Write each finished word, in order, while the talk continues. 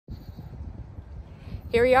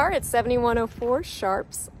Here we are at 7104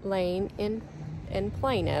 Sharps Lane in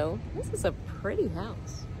Plano. This is a pretty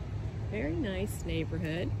house. Very nice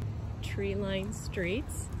neighborhood. Tree-lined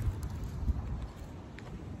streets.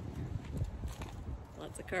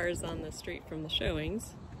 Lots of cars on the street from the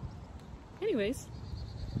showings. Anyways,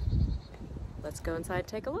 let's go inside and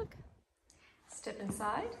take a look. Step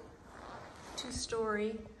inside.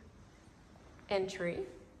 Two-story entry.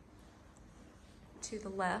 To the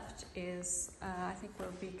left is, I think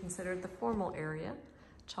what would be considered the formal area.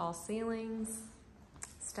 Tall ceilings,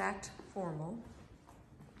 stacked formal.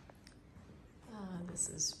 This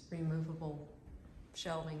is removable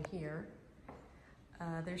shelving here.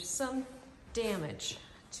 There's some damage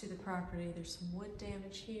to the property. There's some wood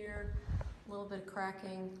damage here, a little bit of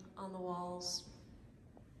cracking on the walls.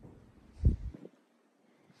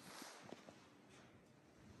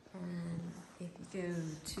 And if you go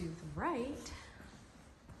to the right,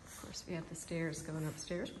 of course, we have the stairs going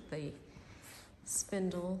upstairs with the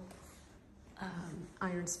spindle,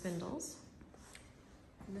 iron spindles.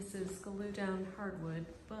 And this is glue down hardwood,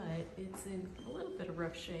 but it's in a little bit of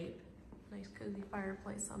rough shape. Nice cozy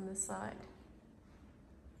fireplace on this side.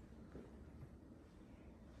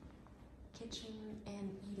 Kitchen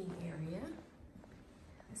and eating area.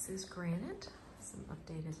 This is granite, some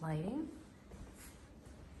updated lighting.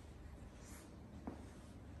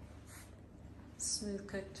 Smooth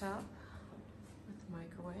cooktop with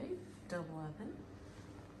microwave, double oven,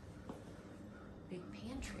 big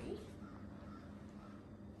pantry.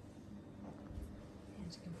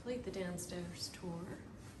 And to complete the downstairs tour,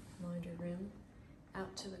 laundry room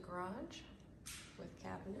out to the garage with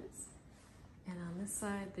cabinets. And on this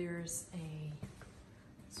side there's a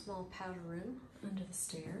small powder room under the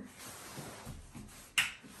stair.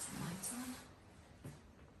 Put some lights on.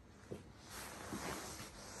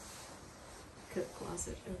 Coat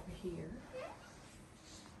closet over here.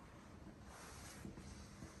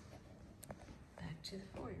 Back to the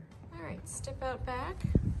foyer. All right, step out back.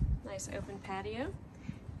 Nice open patio.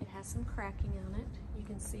 It has some cracking on it. You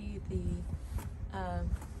can see the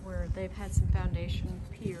where they've had some foundation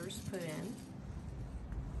piers put in.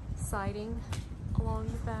 Siding along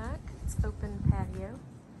the back. It's open patio.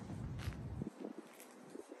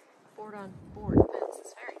 Board on board fence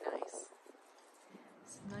is very nice.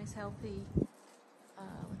 Some nice healthy.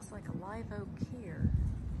 Looks like a live oak here.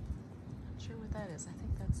 Not sure what that is. I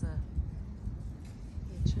think that's a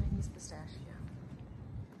Chinese pistachio.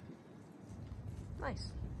 Nice.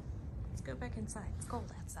 Let's go back inside. It's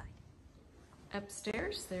cold outside.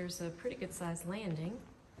 Upstairs, there's a pretty good sized landing.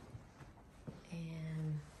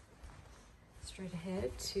 And straight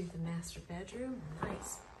ahead to the master bedroom.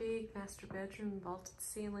 Nice big master bedroom, vaulted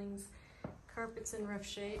ceilings, carpets in rough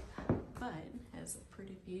shape, but has a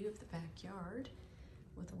pretty view of the backyard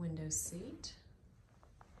with a window seat.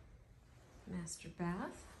 Master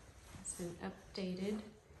bath has been updated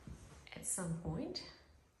at some point.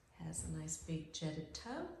 Has a nice big jetted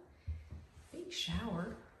tub, big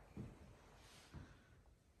shower,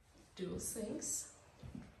 dual sinks,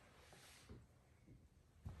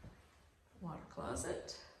 water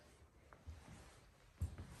closet,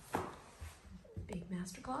 big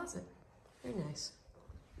master closet. Very nice.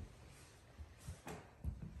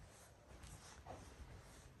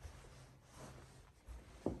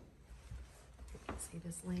 See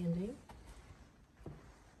this landing.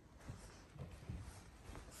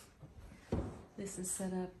 This is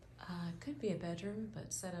set up, could be a bedroom,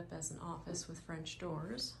 but set up as an office with French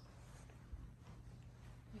doors.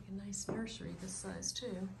 Like a nice nursery this size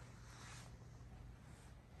too.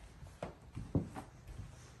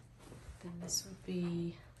 Then this would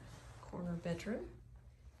be corner bedroom.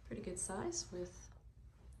 Pretty good size with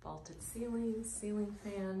vaulted ceilings, ceiling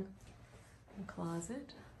fan, and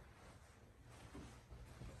closet.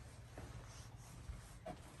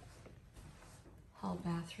 Hall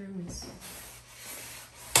bathroom is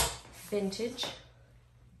vintage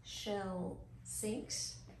shell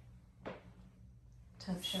sinks,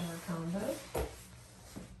 tub shower combo.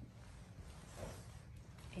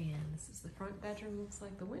 And this is the front bedroom. Looks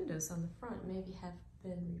like the windows on the front maybe have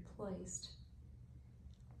been replaced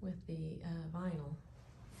with the vinyl.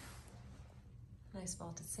 Nice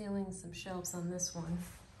vaulted ceilings, some shelves on this one.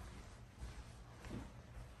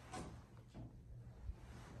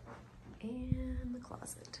 And the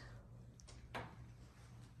closet.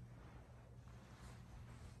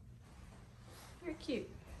 Very cute.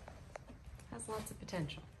 Has lots of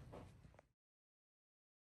potential.